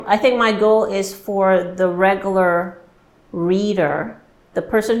I think my goal is for the regular reader, the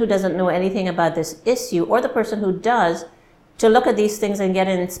person who doesn't know anything about this issue, or the person who does, to look at these things and get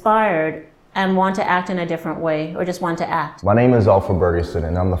inspired and want to act in a different way, or just want to act. My name is Alpha Bergeson,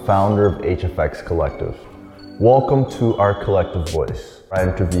 and I'm the founder of HFX Collective. Welcome to our collective voice. I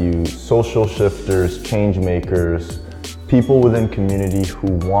interview social shifters, change makers, people within community who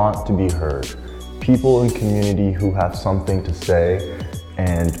want to be heard, people in community who have something to say,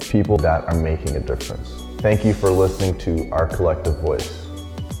 and people that are making a difference. Thank you for listening to our collective voice.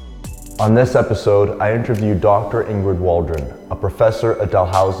 On this episode, I interview Dr. Ingrid Waldron, a professor at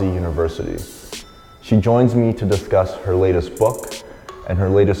Dalhousie University. She joins me to discuss her latest book and her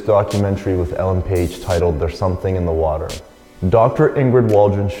latest documentary with Ellen Page titled There's Something in the Water. Dr. Ingrid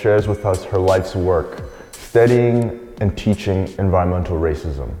Waldron shares with us her life's work studying and teaching environmental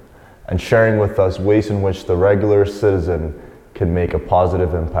racism, and sharing with us ways in which the regular citizen can make a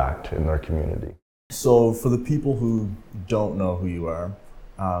positive impact in their community. So for the people who don't know who you are,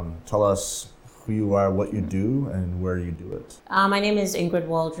 tell us who you are, what you do, and where you do it. My name is Ingrid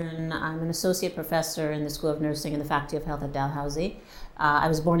Waldron. I'm an associate professor in the School of Nursing and the Faculty of Health at Dalhousie. I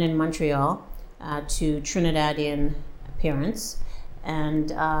was born in Montreal to Trinidadian parents,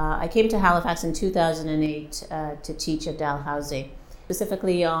 and I came to Halifax in 2008 to teach at Dalhousie,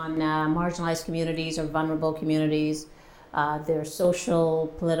 specifically on marginalized communities or vulnerable communities, their social,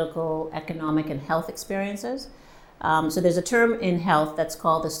 political, economic, and health experiences. So there's a term in health that's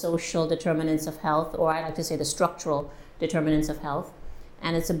called the social determinants of health, or I like to say the structural determinants of health.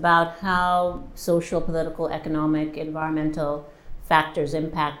 And it's about how social, political, economic, environmental factors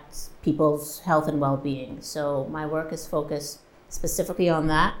impact people's health and well-being. So my work is focused specifically on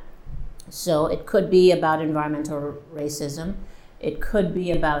that. So it could be about environmental racism. It could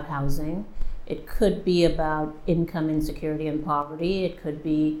be about housing. It could be about income insecurity and poverty. It could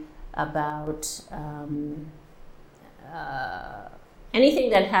be about anything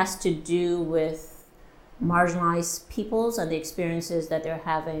that has to do with marginalized peoples and the experiences that they're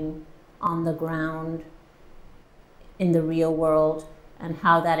having on the ground in the real world, and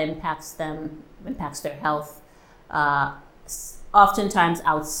how that impacts them, impacts their health, oftentimes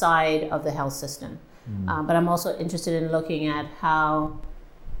outside of the health system. But I'm also interested in looking at how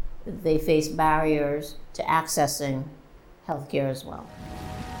they face barriers to accessing healthcare as well.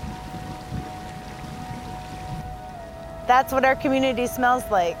 That's what our community smells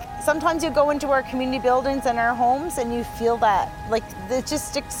like. Sometimes you go into our community buildings and our homes and you feel that, like it just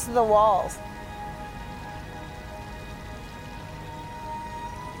sticks to the walls.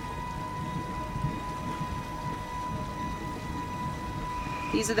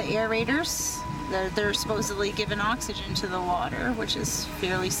 These are the aerators. They're supposedly giving oxygen to the water, which is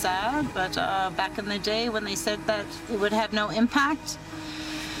fairly sad, but back in the day when they said that it would have no impact,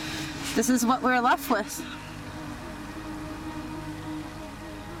 this is what we're left with.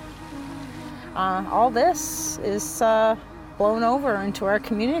 All this is blown over into our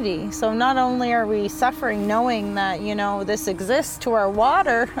community. So not only are we suffering knowing that, you know, this exists to our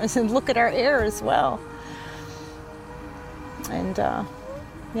water, and look at our air as well. And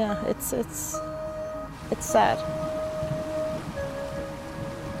yeah, it's sad.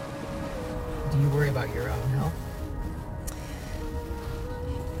 Do you worry about your own health?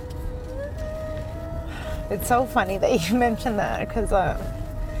 It's so funny that you mentioned that, because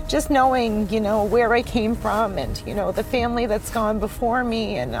just knowing, you know, where I came from and, you know, the family that's gone before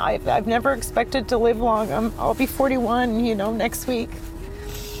me, and I've never expected to live long. I'll be 41, you know, next week.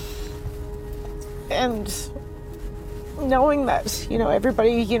 And knowing that, you know,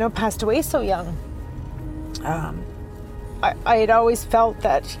 everybody, you know, passed away so young, I had always felt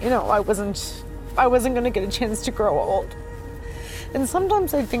that, you know, I wasn't going to get a chance to grow old. And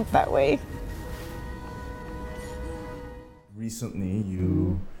sometimes I think that way. Recently,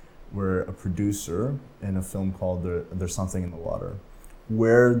 you were a producer in a film called There's Something in the Water.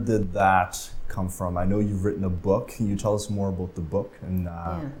 Where did that come from? I know you've written a book. Can you tell us more about the book and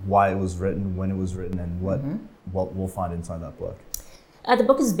why it was written, when it was written, and what we'll find inside that book? The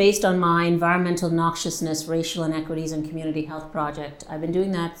book is based on my environmental noxiousness, racial inequities, and community health project. I've been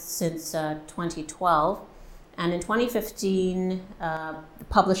doing that since 2012. And in 2015, the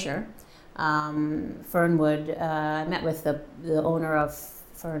publisher, Fernwood, I met with the owner of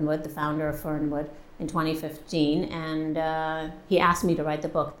Fernwood, the founder of Fernwood, in 2015, and he asked me to write the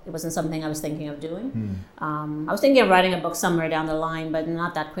book. It wasn't something I was thinking of doing. I was thinking of writing a book somewhere down the line, but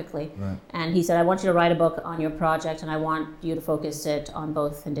not that quickly. Right. And he said, I want you to write a book on your project, and I want you to focus it on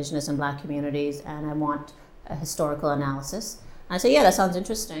both Indigenous and Black communities, and I want a historical analysis. And I said, yeah, that sounds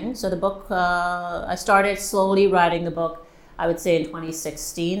interesting. So the book, I started slowly writing the book. I would say in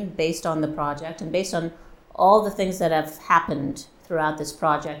 2016, based on the project and based on all the things that have happened throughout this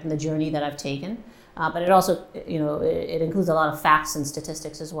project and the journey that I've taken. But it also, it includes a lot of facts and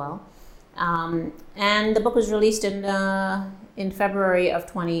statistics as well. And the book was released in February of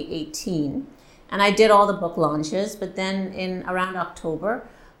 2018. And I did all the book launches, but then in around October,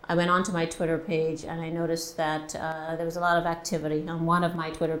 I went onto my Twitter page and I noticed that there was a lot of activity on one of my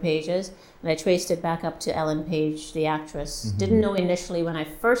Twitter pages, and I traced it back up to Ellen Page, the actress. Mm-hmm. Didn't know initially when I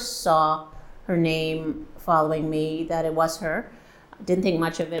first saw her name following me that it was her. Didn't think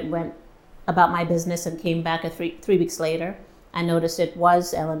much of it, went about my business and came back 3 weeks later. I noticed it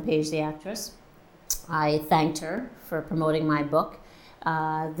was Ellen Page, the actress. I thanked her for promoting my book.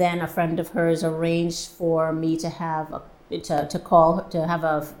 Then a friend of hers arranged for me to have to have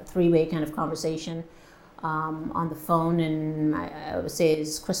a 3-way kind of conversation on the phone, and I would say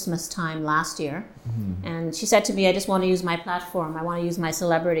it's Christmas time last year. Mm-hmm. And she said to me, I just want to use my platform. I want to use my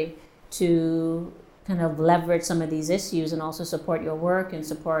celebrity to kind of leverage some of these issues and also support your work and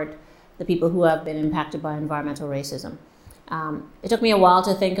support the people who have been impacted by environmental racism. It took me a while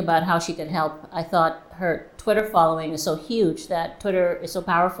to think about how she could help. I thought her Twitter following is so huge, that Twitter is so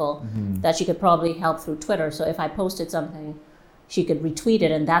powerful, mm-hmm. that she could probably help through Twitter. So if I posted something, she could retweet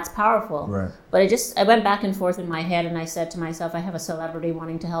it, and that's powerful. Right. But I went back and forth in my head, and I said to myself, I have a celebrity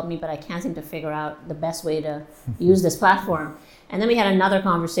wanting to help me, but I can't seem to figure out the best way to use this platform. And then we had another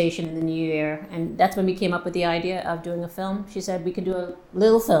conversation in the new year, and that's when we came up with the idea of doing a film. She said we could do a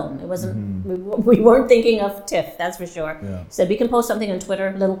little film. It wasn't, mm-hmm. we weren't thinking of TIFF, that's for sure. Yeah. She said we can post something on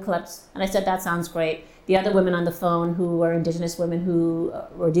Twitter, little clips. And I said, that sounds great. The other women on the phone who were Indigenous women who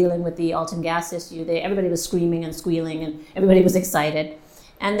were dealing with the Alton gas issue, everybody was screaming and squealing, and everybody was excited.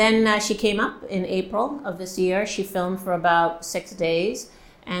 And then she came up in April of this year. She filmed for about 6 days.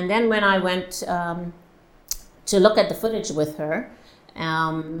 And then when I went to look at the footage with her,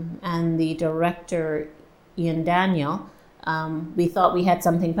 and the director, Ian Daniel, we thought we had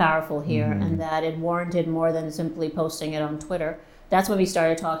something powerful here, mm-hmm. and that it warranted more than simply posting it on Twitter. That's when we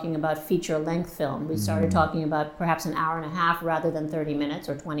started talking about feature-length film. We started mm-hmm. talking about perhaps an hour and a half rather than 30 minutes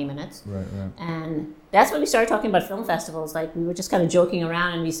or 20 minutes. Right. And that's when we started talking about film festivals. Like, we were just kind of joking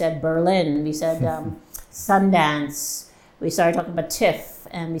around, and we said Berlin, we said Sundance, we started talking about TIFF,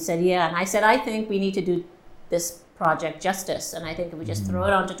 and we said, yeah. And I said, I think we need to do this project justice, and I think if we just throw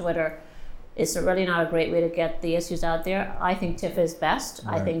it onto Twitter, it's really not a great way to get the issues out there. I think TIFF is best.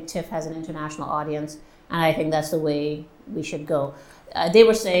 Right. I think TIFF has an international audience, and I think that's the way we should go. They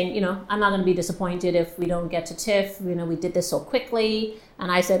were saying, I'm not going to be disappointed if we don't get to TIFF. We did this so quickly, and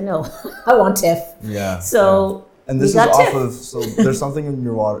I said, no, I want TIFF. Yeah. So yeah. And this is off of. So there's something in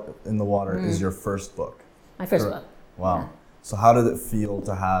the water. Is your first book? My first book. Wow. Yeah. So how did it feel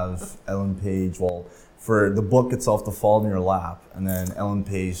to have Ellen Page? Well, for the book itself to fall in your lap, and then Ellen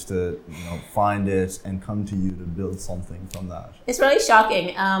Page to find it and come to you to build something from that. It's really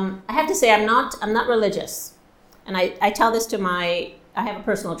shocking. I have to say I'm not religious, and I tell this to I have a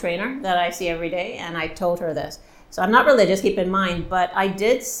personal trainer that I see every day, and I told her this. So I'm not religious, keep in mind, but I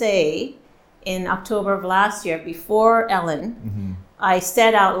did say in October of last year, before Ellen, mm-hmm. I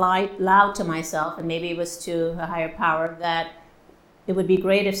said out loud to myself, and maybe it was to a higher power, that it would be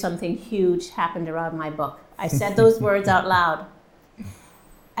great if something huge happened around my book. I said those words out loud.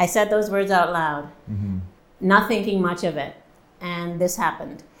 Mm-hmm. Not thinking much of it. And this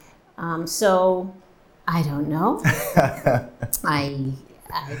happened. So I don't know. I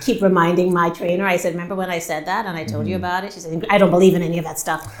keep reminding my trainer. I said, remember when I said that and I told you about it? She said, I don't believe in any of that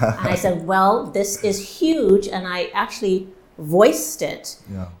stuff. And I said, well, this is huge. And I actually voiced it.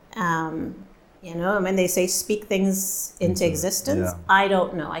 Yeah. When they say speak things into existence, yeah. I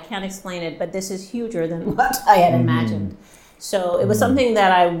don't know. I can't explain it, but this is huger than what I had imagined. So it was something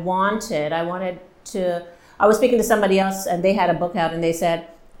that I wanted. I was speaking to somebody else, and they had a book out, and they said,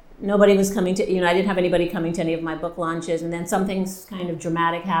 nobody was coming to, I didn't have anybody coming to any of my book launches. And then something kind of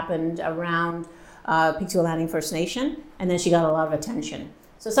dramatic happened around Pictou Landing First Nation, and then she got a lot of attention.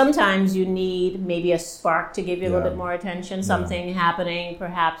 So sometimes you need maybe a spark to give you a little bit more attention, something happening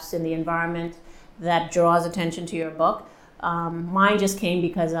perhaps in the environment that draws attention to your book. Mine just came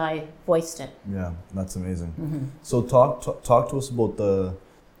because I voiced it. Yeah, that's amazing. Mm-hmm. So talk to us about the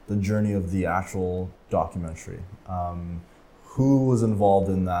journey of the actual documentary. Who was involved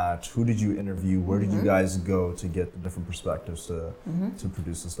in that? Who did you interview? Where did you guys go to get the different perspectives to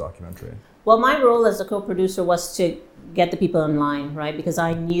produce this documentary? Well, my role as a co-producer was to get the people in line, right? Because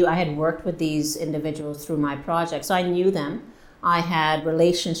I knew I had worked with these individuals through my project, so I knew them. I had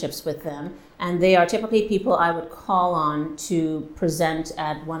relationships with them, And they are typically people I would call on to present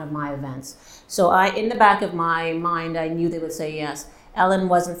at one of my events. So in the back of my mind, I knew they would say yes. Ellen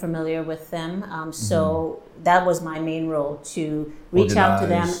wasn't familiar with them, so that was my main role, to reach out to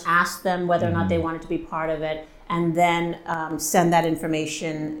them, ask them whether or not they wanted to be part of it, and then send that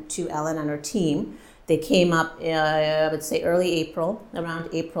information to Ellen and her team. They came up, I would say early April, around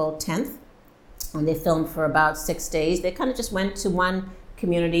April 10th, and they filmed for about 6 days. They kind of just went to one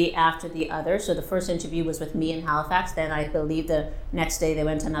community after the other. So the first interview was with me in Halifax. Then I believe the next day they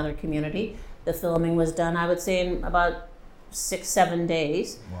went to another community. The filming was done, I would say, in about 6-7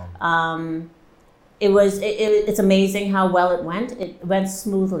 days. Wow. It's amazing how well it went. It went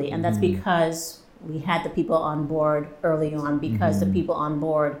smoothly, and that's because we had the people on board early on, because the people on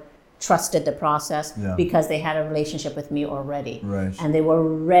board trusted the process, because they had a relationship with me already, and they were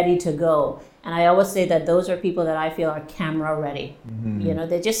ready to go. And I always say that those are people that I feel are camera ready. You know,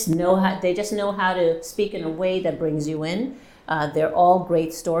 they just know how to speak in a way that brings you in. They're all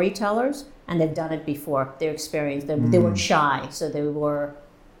great storytellers, and they've done it before. They're experienced. They weren't shy, so they were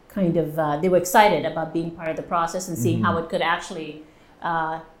kind of they were excited about being part of the process and seeing how it could actually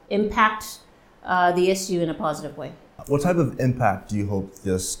impact the issue in a positive way. What type of impact do you hope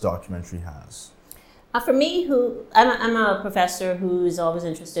this documentary has? For me, I'm a professor who's always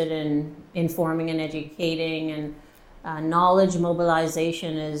interested in informing and educating, and knowledge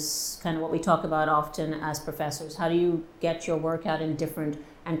mobilization is kind of what we talk about often as professors. How do you get your work out in different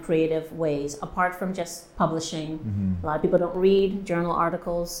and creative ways, apart from just publishing? A lot of people don't read journal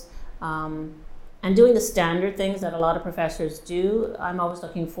articles. And doing the standard things that a lot of professors do, I'm always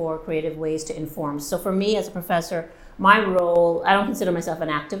looking for creative ways to inform. So for me as a professor, my role, I don't consider myself an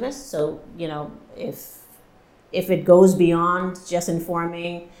activist. So, you know, if it goes beyond just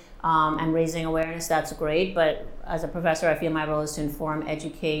informing and raising awareness, that's great. But as a professor, I feel my role is to inform,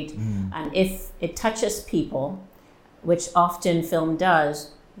 educate. And if it touches people, which often film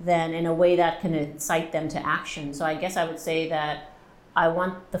does, then in a way that can incite them to action. So I guess I would say that I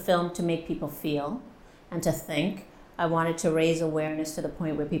want the film to make people feel and to think. I wanted to raise awareness to the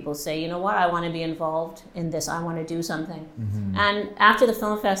point where people say, you know what, I want to be involved in this. I want to do something. And after the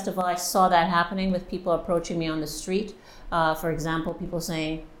film festival, I saw that happening with people approaching me on the street. For example, people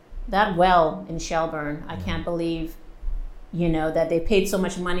saying, that well in Shelburne, I can't believe, you know, that they paid so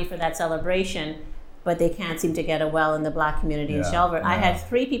much money for that celebration, but they can't seem to get a well in the Black community in Shelburne. I had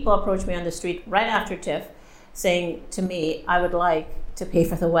 3 people approach me on the street right after TIFF saying to me, I would like to pay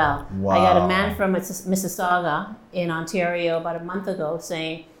for the well. Wow. I got a man from Mississauga in Ontario about a month ago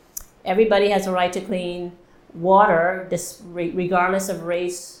saying, everybody has a right to clean water, regardless of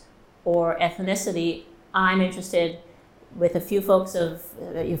race or ethnicity. I'm interested with a few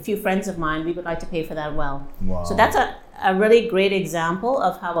friends of mine, we would like to pay for that well. Wow. So that's a really great example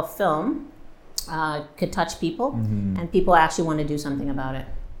of how a film could touch people, and people actually want to do something about it.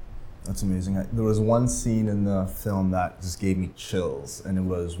 That's amazing. There was one scene in the film that just gave me chills, and it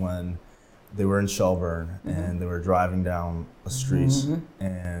was when they were in Shelburne and they were driving down a street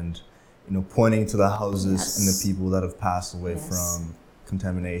and, you know, pointing to the houses and the people that have passed away from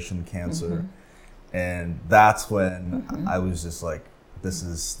contamination, cancer. And that's when I was just like, this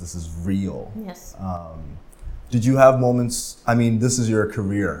is real. Yes. Did you have moments, I mean, this is your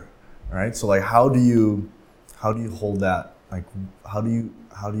career, right? So like, how do you hold that? Like, what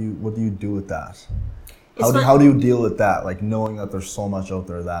do you do with that? How do you deal with that? Like knowing that there's so much out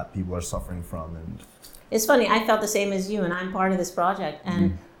there that people are suffering from. And it's funny, I felt the same as you, and I'm part of this project.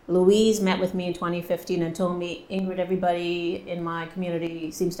 And Louise met with me in 2015 and told me, Ingrid, everybody in my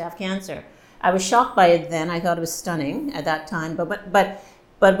community seems to have cancer. I was shocked by it then. I thought it was stunning at that time. But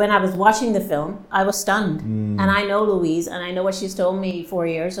when I was watching the film, I was stunned. And I know Louise, and I know what she's told me 4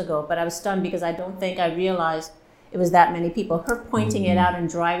 years ago, but I was stunned because I don't think I realized it was that many people. Her pointing it out and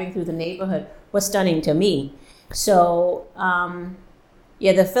driving through the neighborhood was stunning to me. So,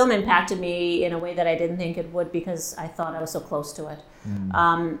 the film impacted me in a way that I didn't think it would, because I thought I was so close to it.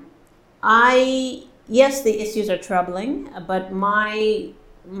 Yes, the issues are troubling, but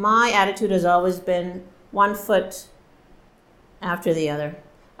my attitude has always been one foot after the other.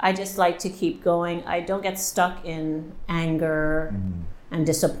 I just like to keep going. I don't get stuck in anger and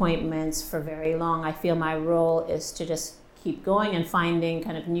disappointments for very long. I feel my role is to just keep going and finding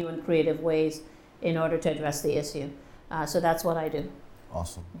kind of new and creative ways in order to address the issue. So that's what I do.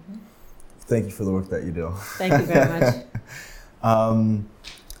 Awesome. Thank you for the work that you do. Thank you very much.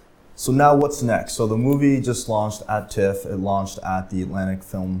 So now what's next? So the movie just launched at TIFF. It launched at the Atlantic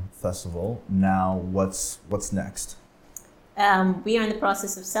Film Festival. Now what's next? We are in the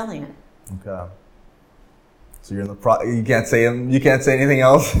process of selling it. Okay. So you're in the you can't say anything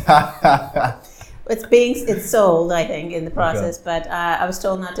else. It's sold, I think, in the process, but I was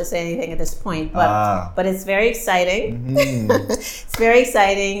told not to say anything at this point. But it's very exciting. Mm-hmm. It's very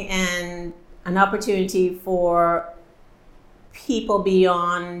exciting and an opportunity for people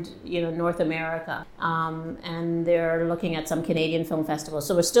beyond, North America, and they're looking at some Canadian film festivals.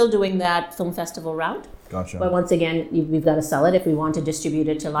 So we're still doing that film festival route. Gotcha. But once again, we've got to sell it if we want to distribute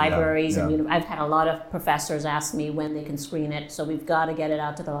it to libraries. Yeah. And I've had a lot of professors ask me when they can screen it, so we've got to get it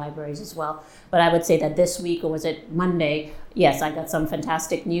out to the libraries as well. But I would say that this week, or was it Monday? Yes, I got some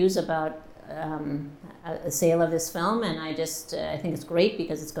fantastic news about a sale of this film, and I think it's great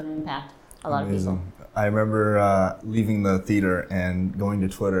because it's going to impact a lot of people. I remember leaving the theater and going to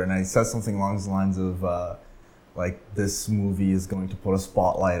Twitter, and I said something along the lines of this movie is going to put a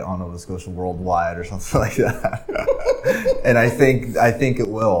spotlight on Nova Scotia worldwide or something like that. And I think it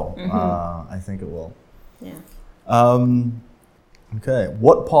will. Mm-hmm. I think it will. Yeah. Okay.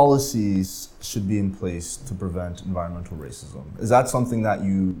 What policies should be in place to prevent environmental racism? Is that something that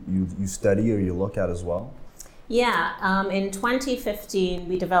you study or you look at as well? Yeah, in 2015,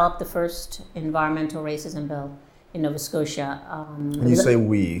 we developed the first environmental racism bill in Nova Scotia. When you say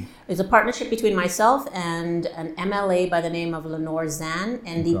we? It's a partnership between myself and an MLA by the name of Lenore Zan,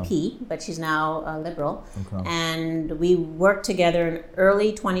 NDP, but she's now a Liberal. Okay. And we worked together in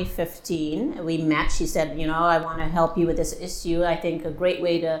early 2015. We met. She said, I want to help you with this issue. I think a great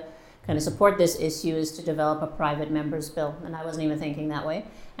way to kind of support this issue is to develop a private member's bill. And I wasn't even thinking that way.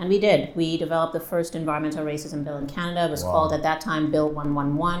 And we did. We developed the first environmental racism bill in Canada. It was called at that time Bill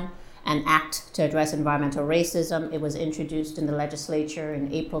 111, an act to address environmental racism. It was introduced in the legislature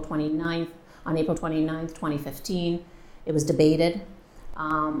on April 29th, 2015. It was debated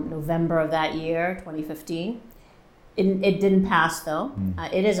November of that year, 2015. It didn't pass, though.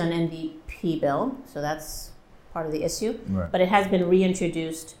 It is an NDP bill, so that's part of the issue. Right. But it has been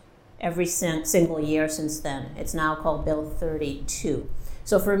reintroduced every single year since then. It's now called Bill 32.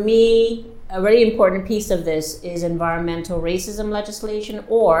 So for me, a really important piece of this is environmental racism legislation,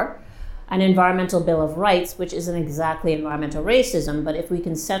 or an environmental bill of rights, which isn't exactly environmental racism, but if we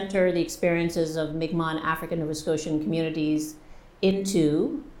can center the experiences of Mi'kmaq and African Nova Scotian communities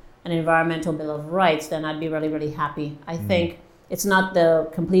into an environmental bill of rights, then I'd be really, really happy. I think it's not the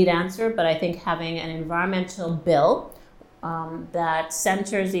complete answer, but I think having an environmental bill that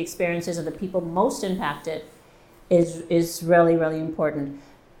centers the experiences of the people most impacted is really, really important.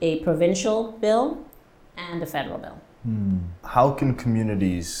 A provincial bill and a federal bill. How can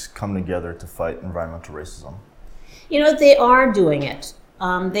communities come together to fight environmental racism? They are doing it.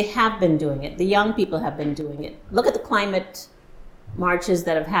 They have been doing it. The young people have been doing it. Look at the climate marches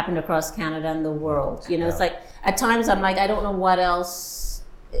that have happened across Canada and the world. It's like, at times I'm like, I don't know what else.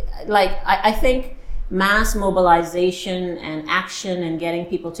 I think mass mobilization and action and getting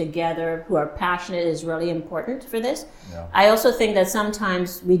people together who are passionate is really important for this. Yeah. I also think that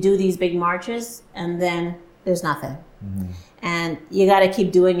sometimes we do these big marches and then there's nothing. Mm-hmm. And you got to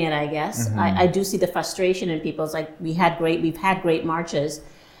keep doing it, I guess. Mm-hmm. I do see the frustration in people. It's like we've had great marches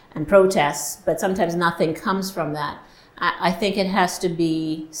and protests, but sometimes nothing comes from that. I think it has to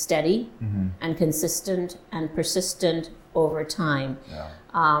be steady and consistent and persistent over time.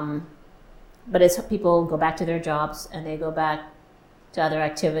 Yeah. But it's people go back to their jobs and they go back to other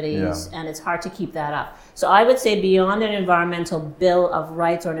activities, and it's hard to keep that up. So I would say beyond an environmental bill of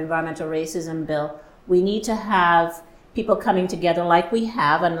rights or an environmental racism bill, we need to have people coming together like we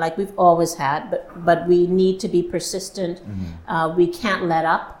have and like we've always had, but we need to be persistent. We can't let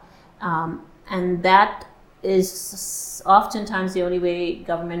up. And that is oftentimes the only way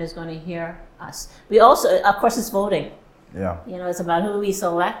government is going to hear us. We also, of course, it's voting. Yeah. It's about who we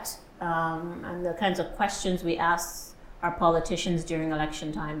select. And the kinds of questions we ask our politicians during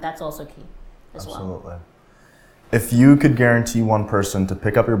election time, that's also key as well. Absolutely. If you could guarantee one person to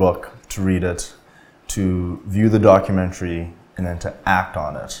pick up your book, to read it, to view the documentary, and then to act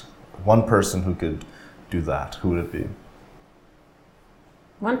on it, one person who could do that, who would it be?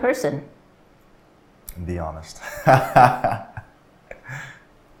 One person. And be honest.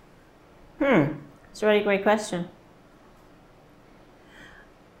 It's a really great question.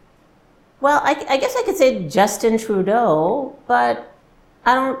 Well, I guess I could say Justin Trudeau, but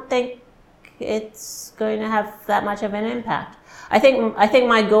I don't think it's going to have that much of an impact. I think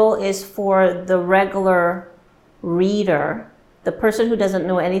my goal is for the regular reader, the person who doesn't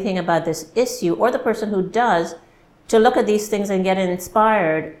know anything about this issue, or the person who does, to look at these things and get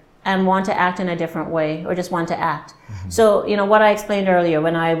inspired and want to act in a different way, or just want to act. So, what I explained earlier,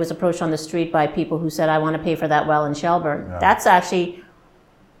 when I was approached on the street by people who said, I want to pay for that well in Shelburne, that's actually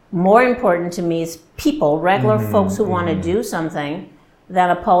more important to me is people, regular folks who want to do something, than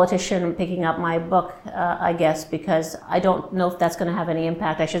a politician picking up my book, I guess, because I don't know if that's going to have any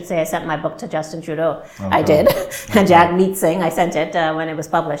impact. I should say I sent my book to Justin Trudeau. I did. And Jack Meat Singh, I sent it when it was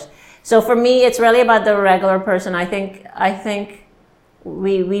published. So for me, it's really about the regular person. I think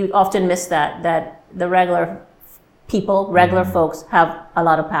we often miss that the regular people, regular folks, have a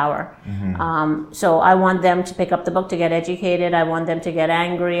lot of power. So I want them to pick up the book, to get educated. I want them to get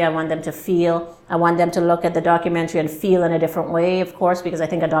angry. I want them to feel. I want them to look at the documentary and feel in a different way, of course, because I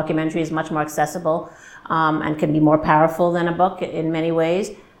think a documentary is much more accessible and can be more powerful than a book in many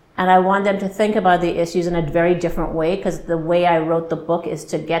ways. And I want them to think about the issues in a very different way, because the way I wrote the book is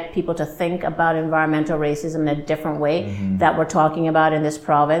to get people to think about environmental racism in a different way that we're talking about in this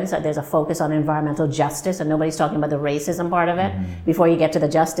province. There's a focus on environmental justice, and nobody's talking about the racism part of it. Before you get to the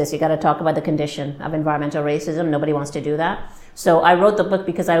justice, you got to talk about the condition of environmental racism. Nobody wants to do that. So I wrote the book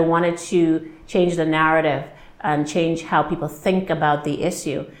because I wanted to change the narrative and change how people think about the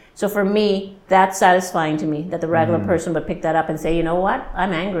issue. So for me, that's satisfying to me, that the regular person would pick that up and say, you know what,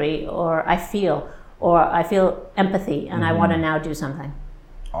 I'm angry, or I feel empathy, and I want to now do something.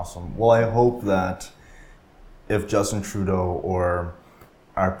 Awesome. Well, I hope that if Justin Trudeau or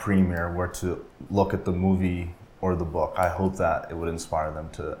our premier were to look at the movie or the book, I hope that it would inspire them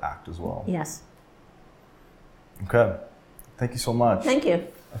to act as well. Yes. Okay. Thank you so much. Thank you.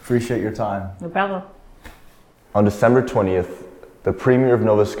 I appreciate your time. No problem. On December 20th, the Premier of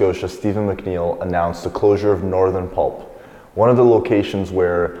Nova Scotia, Stephen McNeil, announced the closure of Northern Pulp, one of the locations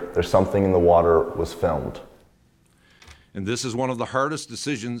where There's Something in the Water was filmed. And this is one of the hardest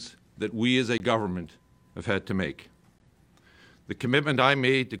decisions that we as a government have had to make. The commitment I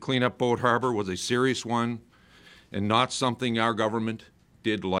made to clean up Boat Harbor was a serious one and not something our government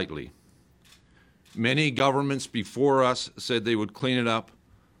did lightly. Many governments before us said they would clean it up,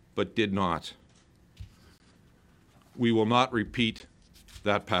 but did not. We will not repeat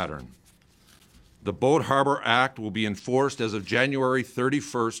that pattern. The Boat Harbor Act will be enforced as of January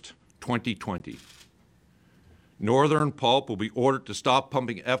 31st, 2020. Northern Pulp will be ordered to stop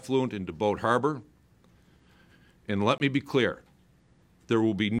pumping effluent into Boat Harbor. And let me be clear, there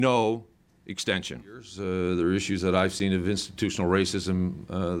will be no extension. There are issues that I've seen of institutional racism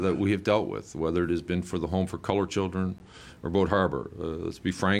that we have dealt with, whether it has been for the Home for Colored Children or Boat Harbor. Let's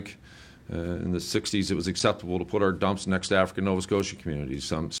be frank. In the 60s, it was acceptable to put our dumps next to African Nova Scotia communities.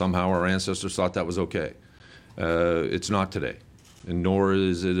 Somehow our ancestors thought that was okay. It's not today, and nor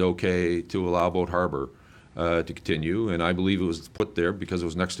is it okay to allow Boat Harbor to continue. And I believe it was put there because it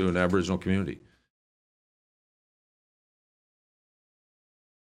was next to an Aboriginal community.